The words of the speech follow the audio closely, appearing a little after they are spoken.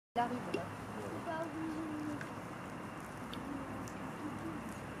Il arrive là.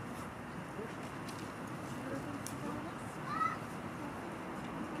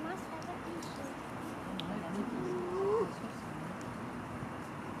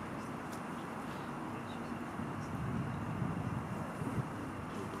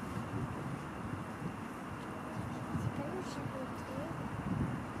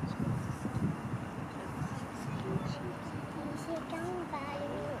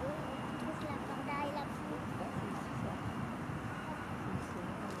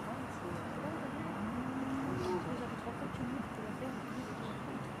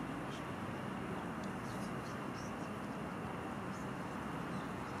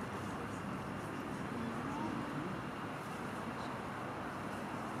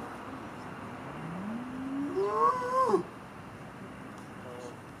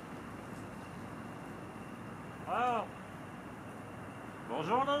 Ah,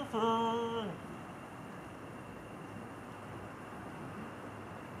 bonjour les filles.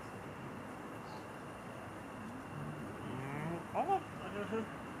 Oh,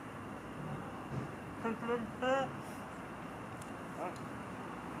 c'est plein de paix.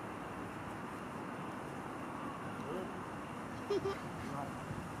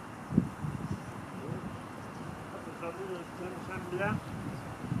 J'aime bien.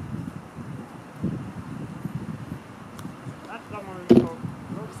 Attends mon micro.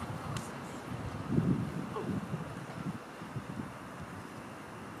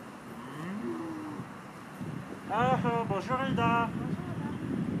 Ah, bonjour Ida.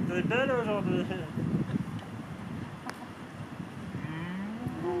 Tu es belle aujourd'hui.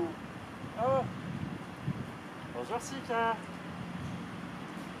 Oh, bonjour Sika.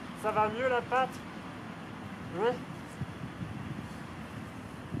 Ça va mieux la pâte? Oui.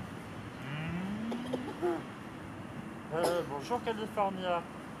 Bonjour California.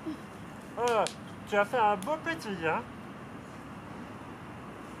 Tu as fait un beau petit, hein?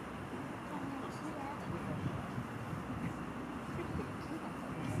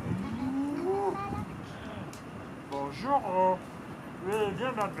 Bonjour. Oh. Oui,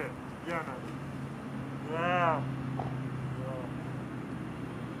 viens ma belle. Viens ma belle. Viens.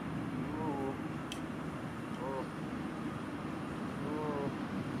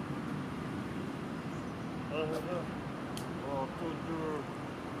 Oh, tout doux.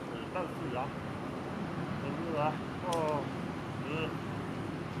 C'est pas le fou, là. C'est lui, là. Oh, oui.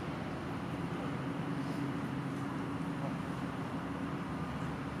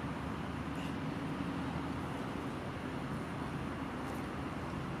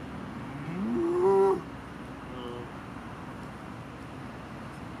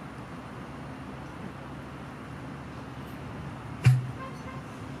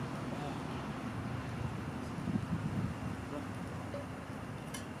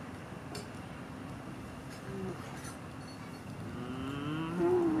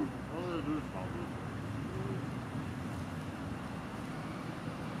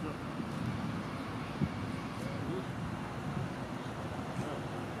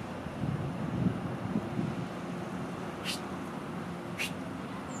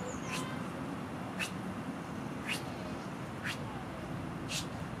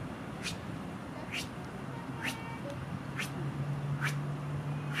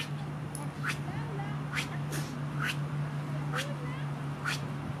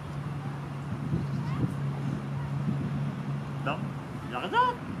 Non, il n'y a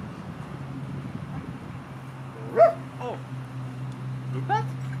rien. Oh, le pet?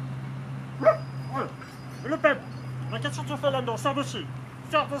 Le pet. Mais qu'est-ce que tu fais là-dedans? Sors d'ici.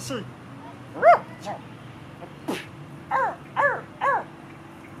 Sors d'ici.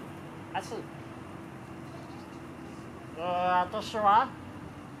 Assis. Attention, hein.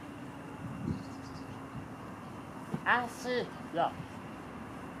 Assis. Bien.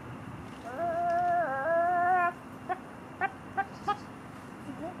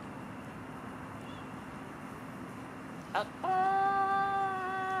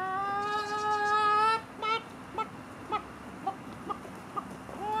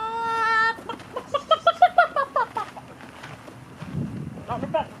 Non, le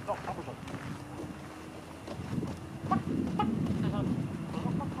pet. Non, pas bouger.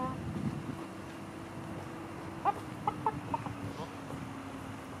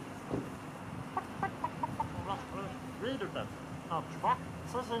 Oui, le pet. Non, tu vois,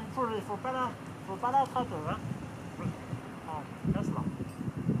 ça c'est une poule, il faut pas la attraper, hein. Oui. Ah, laisse-la.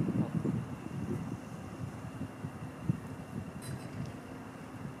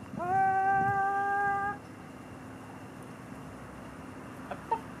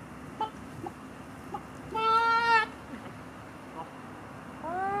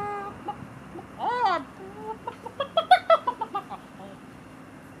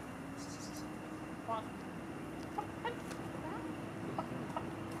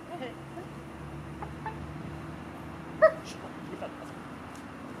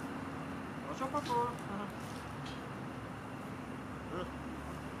 Attention, Popo.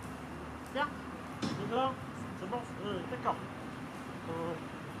 Tiens, c'est là. C'est bon, d'accord.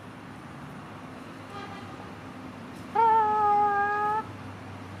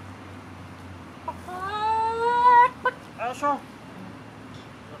 Attention.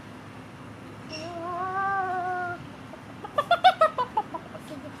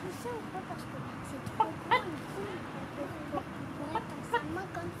 C'est des poussins ou pas parce que c'est trop gros pour être dans sa main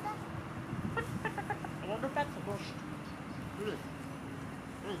comme ça. Alors le pattes, c'est gauche. Oui.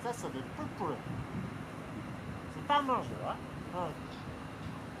 Oui, ça c'est des poupoules. C'est pas à manger, hein.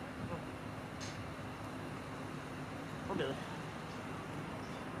 Ok.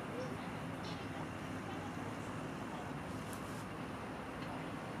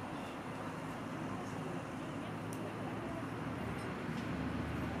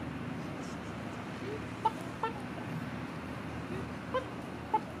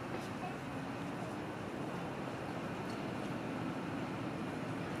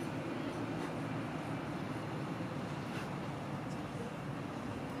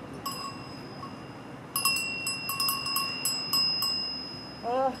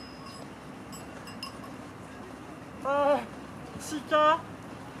 Sika,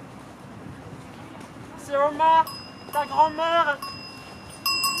 c'est Omar, ta grand-mère.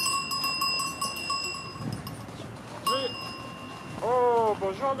 Oh,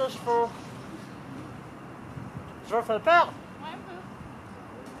 bonjour les chevaux. Je vous fais peur? Ouais,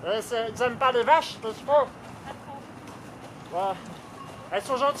 un peu. Ils n'aiment pas les vaches, les chevaux? Ouais. Elles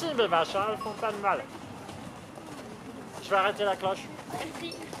sont gentilles, mes vaches, hein, elles font pas de mal. Je vais arrêter la cloche.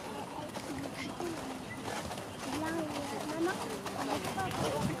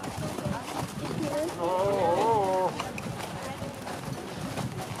 Oh,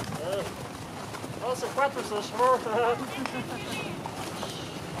 oh, c'est quoi tous ces chevaux?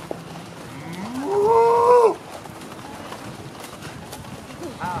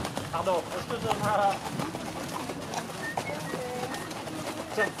 Ah, pardon, excusez-moi.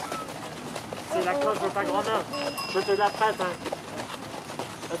 Tiens, c'est la cloche de ta grand-mère. Je te la prête, hein.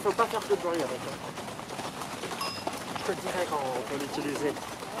 Il ne faut pas faire de bruit avec elle. Je te dirai quand on peut l'utiliser.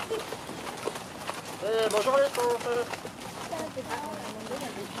 Bonjour les chevaux.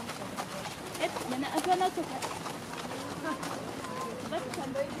 Il y en a un peu à notre place.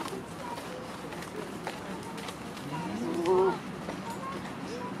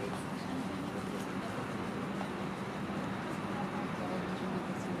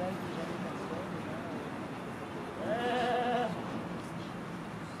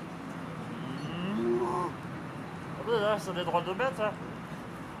 C'est des drôles de bêtes, hein.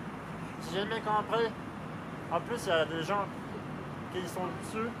 Si j'ai jamais compris. En plus, il y a des gens qui sont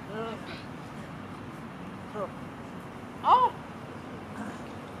dessus. Oh!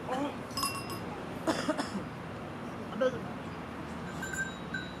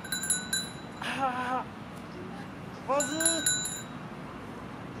 Vas-y!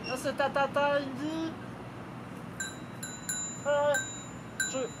 Là, c'est ta tata, Indy.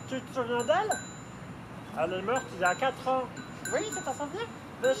 Tu te souviens d'elle? Elle est morte il y a 4 ans. Oui, c'est ta souvenir?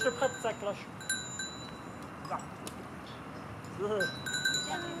 Mais je te prête sa cloche. Non.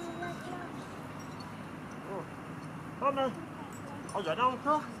 Oh mais... Oh, il y en a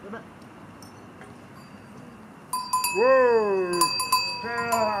encore? Wow!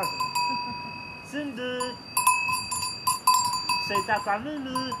 Cindy! C'est Tata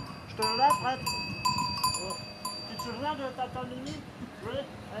Mimi! Je te la prête! Oh. Tu te souviens de Tata Mimi? Oui?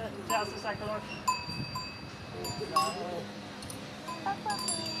 Tiens, c'est sa cloche.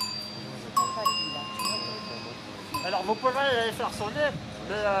 Alors vous pouvez aller faire sonner,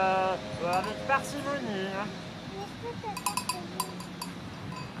 mais avec parcimonie. Hein.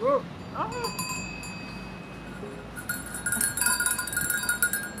 Oh. Ah.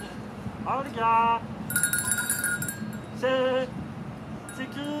 Oh les gars, c'est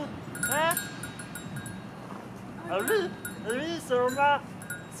qui? Hein? Ah oui, c'est Oma.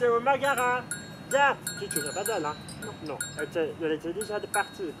 C'est Oma Gara. Viens, tu te souviens pas d'elle, hein? Non, elle était déjà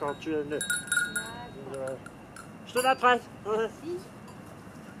partie quand tu es né. Je te la prête.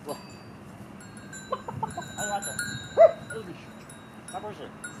 Bon. Alors attends. Et lui, pas bouger.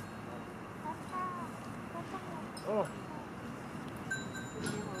 Oh.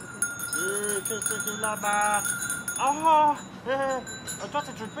 Et qu'est-ce que c'est là-bas? Oh, toi,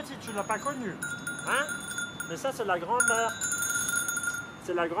 c'est une petite, tu l'as pas connue. Hein? Mais ça, c'est la grand-mère.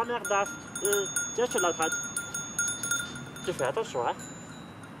 C'est la grand-mère d'Af. Tiens, je te la prête. Tu fais attention, hein?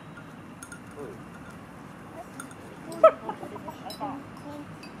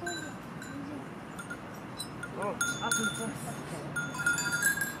 Oh, ah, c'est ça.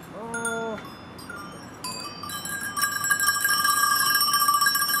 Oh.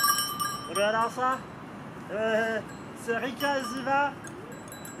 ça? C'est Rika et Ziva.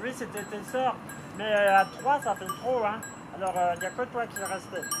 Oui, c'était tes sœurs. Mais à 3, ça fait trop, hein. Alors, il n'y a que toi qui est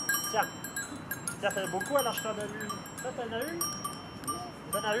resté. Tiens. Ça fait beaucoup, alors je t'en donne une. Toi, t'en as une?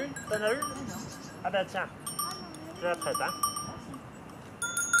 T'en as une? T'en as une? Ah ben tiens. Je la prête, hein.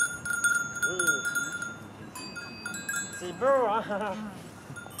 C'est beau, hein.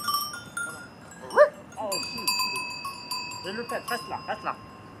 Oh, j'ai Loupette, reste là, reste là.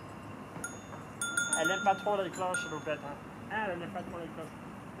 Elle n'aime pas trop les cloches, Loupette. Hein. Elle n'aime pas trop les cloches.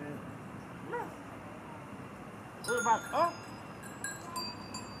 Oh.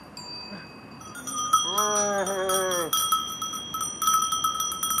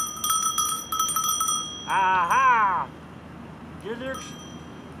 Ah ah! Gilux,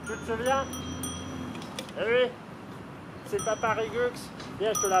 tu te souviens? Eh oui, c'est Papa Régux.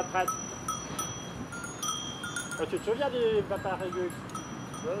 Viens, je te la prête. Oh, tu te souviens du Papa Régux?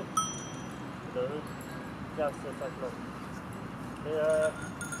 Oui. Tiens, c'est ça, Claude. Mais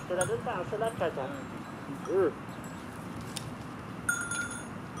je te la donne pas, je te la prête. Hein.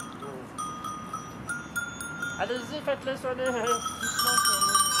 Allez-y, faites-les sonner.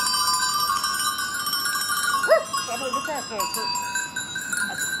 Ah non, le casque,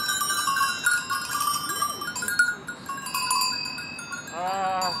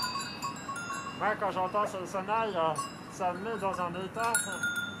 moi, quand j'entends ce sonnail, ça me met dans un état.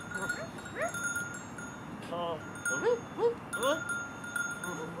 Oui.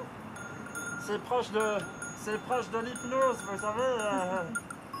 C'est proche de l'hypnose, vous savez.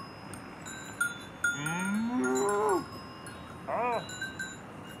 Oh,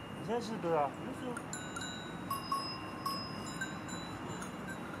 viens, Gilbert.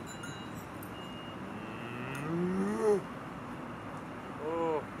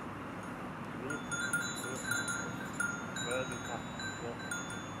 Oh.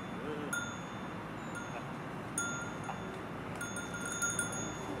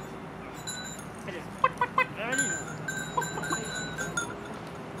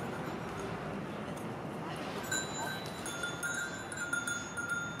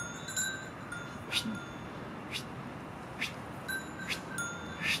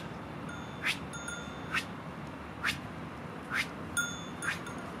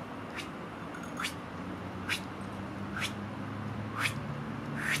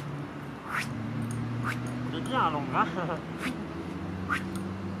 À l'ombre, hein.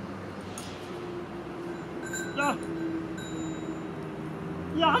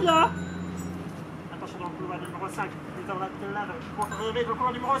 Y'a rien. Attention dans le couloir numéro 5, les orlates de lave, pour rêver le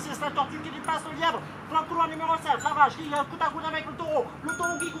couloir numéro 6, la tortue qui dépasse le lièvre. Dans le couloir numéro 7, la vache qui coûte à coude avec le taureau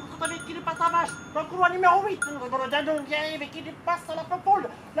qui coûte avec qui dépasse la vache. Dans le couloir numéro 8, le dindon qui arrive et qui dépasse la popoule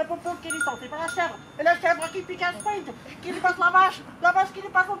qui est licenciée par la chèvre, et la chèvre qui pique un sprint, qui dépasse la vache qui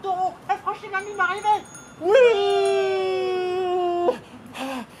dépasse le taureau, elle franchit la ligne d'arrivée. Oui!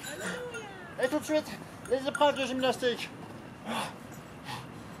 Et tout de suite, les épreuves de gymnastique.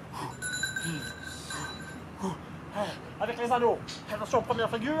 Avec les anneaux. Attention, première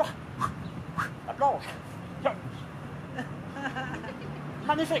figure. La planche.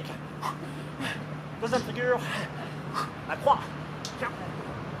 Magnifique. Deuxième figure. La croix.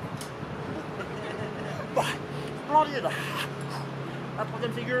 Splendide. La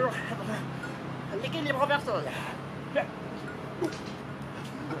troisième figure. L'équilibre renversé.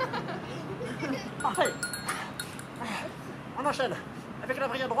 Parfait. On enchaîne avec la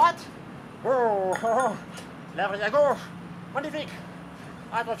vrille à droite. Oh, la vrille à gauche. Magnifique.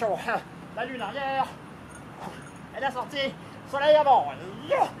 Attention, la lune arrière. Et la sortie, soleil avant.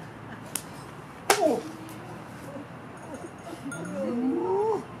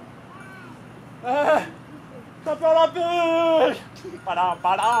 Top olympique. Padam,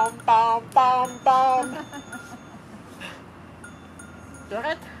 padam, pam, pam, pam.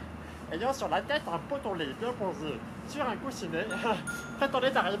 Pierrette, ayant sur la tête un poton-lait bien posé sur un coussinet,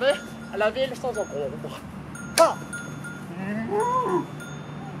 prétendait arriver à la ville sans encombre. Ah.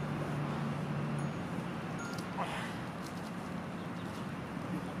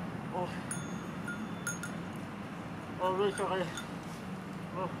 Oh oui, correct.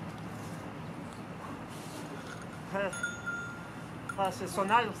 Ces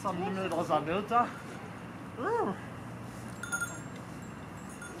sonnailles, ça me met dans un état.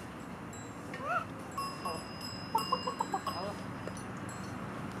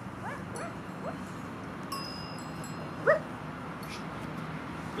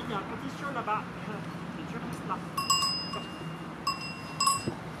 Il y a un petit chiot là-bas. Et tu restes là.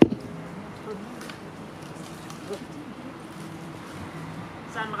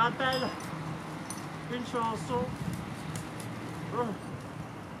 Ça me rappelle une chanson.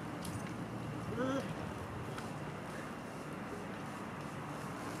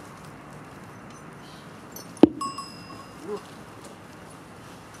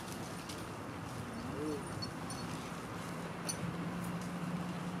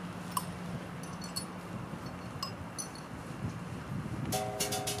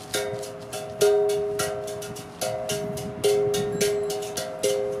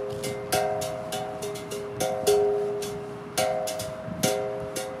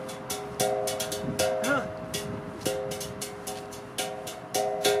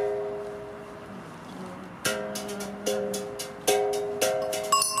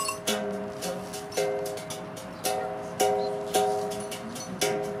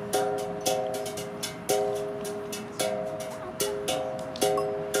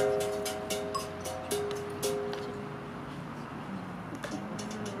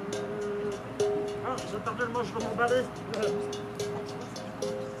 Oh, j'ai perdu le manche de mon balai.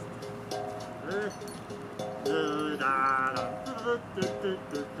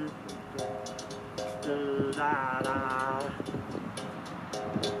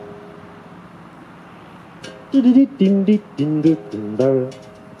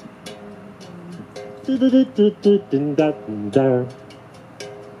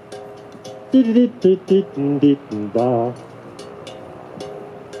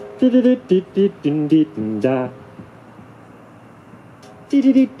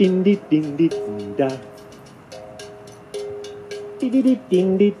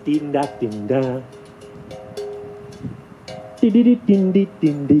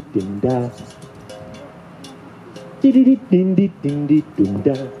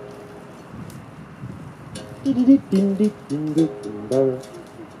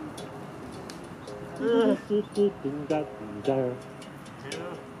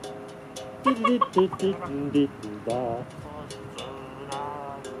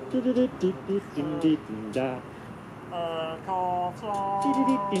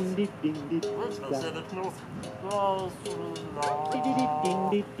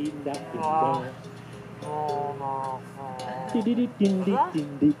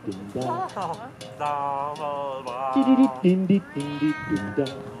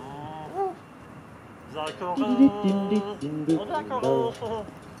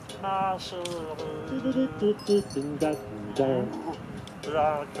 Ma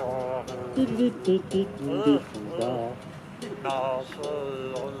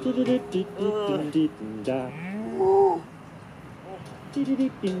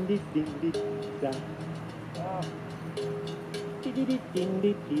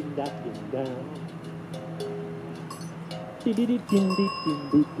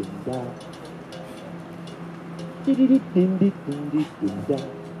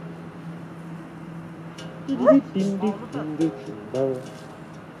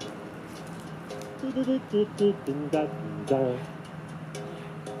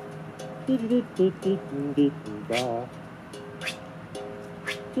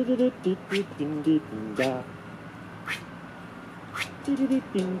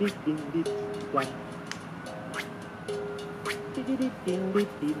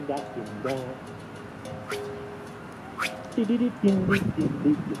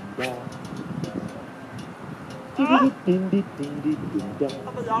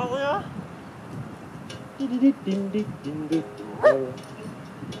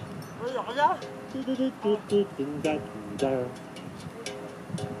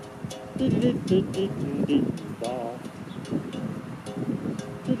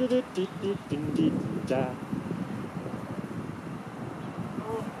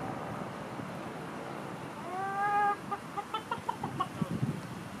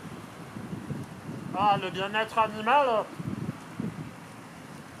Ah, le bien-être animal.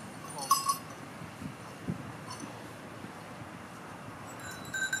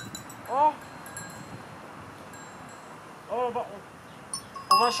 Oh. Oh,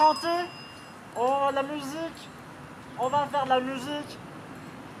 on va chanter. Oh, la musique. On va faire de la musique.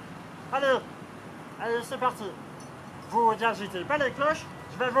 Allez, allez, c'est parti. Vous n'agitez pas les cloches.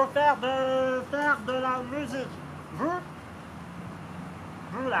 Je vais vous faire de la musique. Vous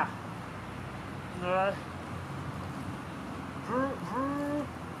là.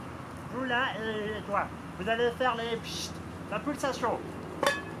 Vous là et toi. Vous allez faire les pchit, la pulsation.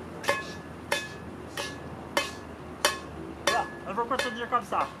 Voilà, vous continuez comme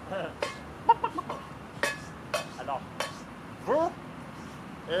ça. Alors, vous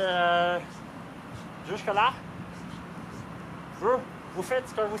et jusque là, vous faites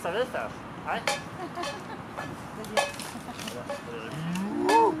ce que vous savez faire. Ouais.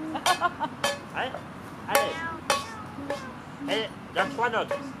 Ouais. Allez. Et il y a 3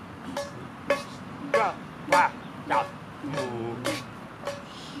 notes. 2, 3, 4.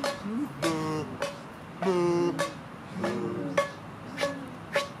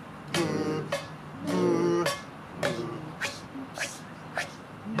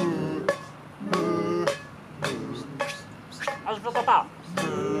 Ah, je ne t'entends pas.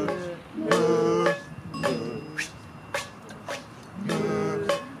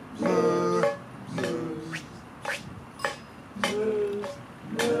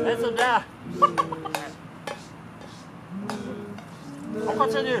 C'est bien. On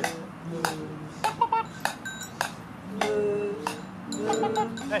continue.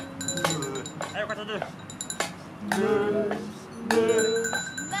 Hey. Allez, on continue.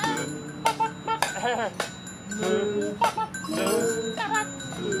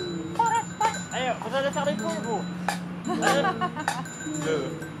 Allez, vous allez faire des coups, vous. Allez.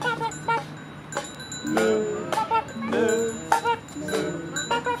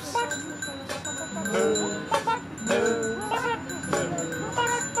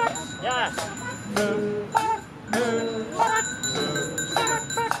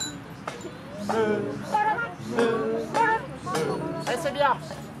 Eh, c'est bien.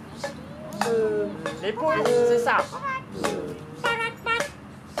 Les poules, c'est ça.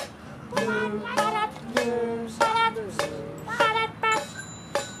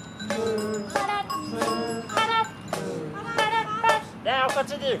 Bien, on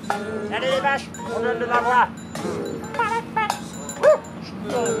continue. Allez les vaches, on donne de la voix.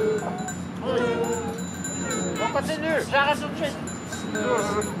 On continue, j'arrête tout de suite.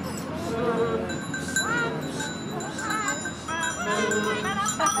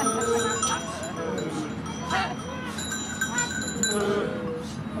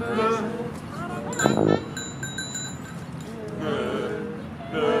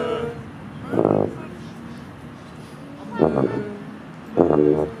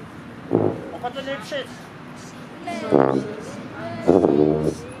 On continue le shit.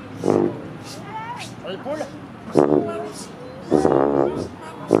 Les poules.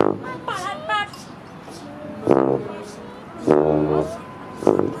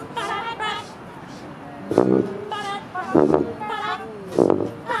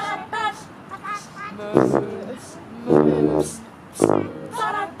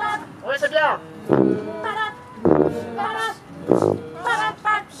 Oui, c'est bien.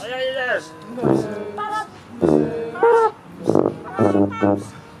 Allez, allez, laisse. Allez.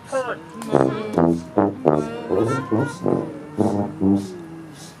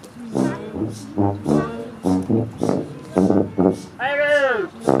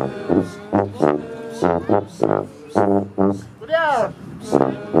 C'est bien.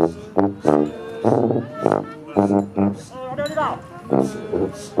 On y va.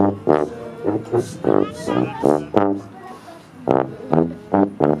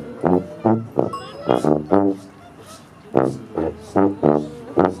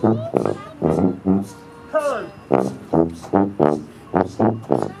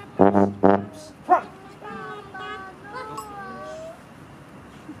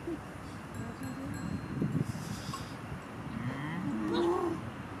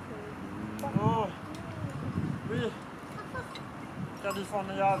 Oh, oui.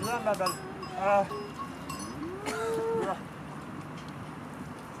 California, viens ma belle. Ah.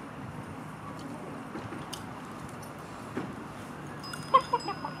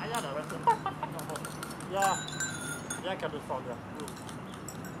 Regarde, viens California.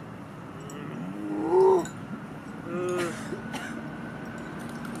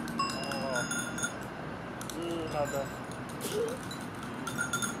 Ma belle.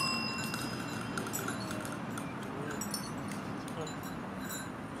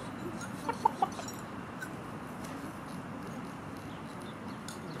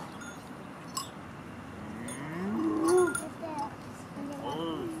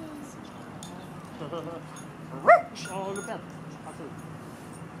 Oh, le père.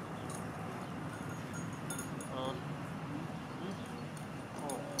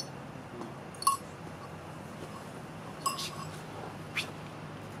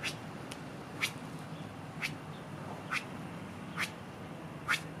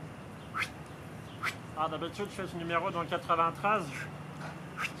 Ah, d'habitude, je fais ce numéro dans le 93.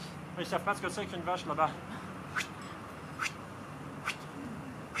 Ils savent pas ce que c'est qu'une vache là-bas.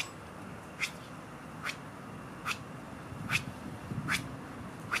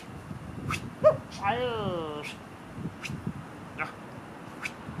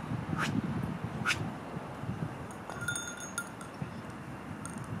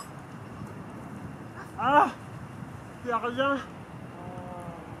 Ah, y a rien.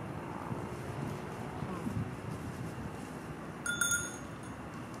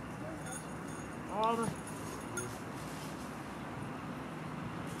 Oh,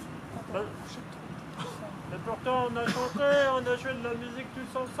 mais pourtant on a chanté, on a joué de la musique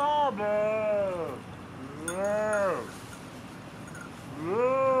tous ensemble.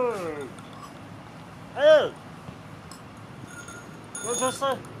 Hey, je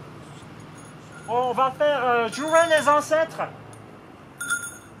sais. On va faire jouer les ancêtres.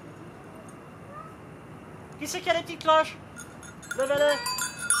 Qui c'est qui a les petites cloches? Levez-les.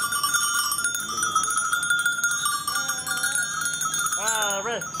 Ah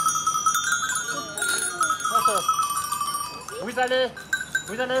oui. Okay.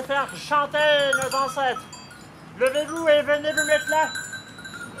 Vous allez faire chanter nos ancêtres. Levez-vous et venez vous mettre là.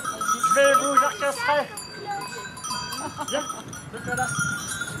 Je vais vous orchestrer. Viens, mets-toi là.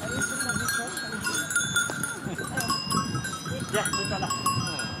 Viens, mets-toi là.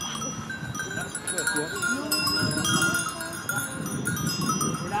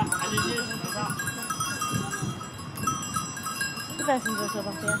 Voilà, allez-y, on va. C'est pas si ça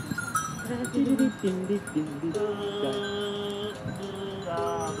va faire. Je vais rester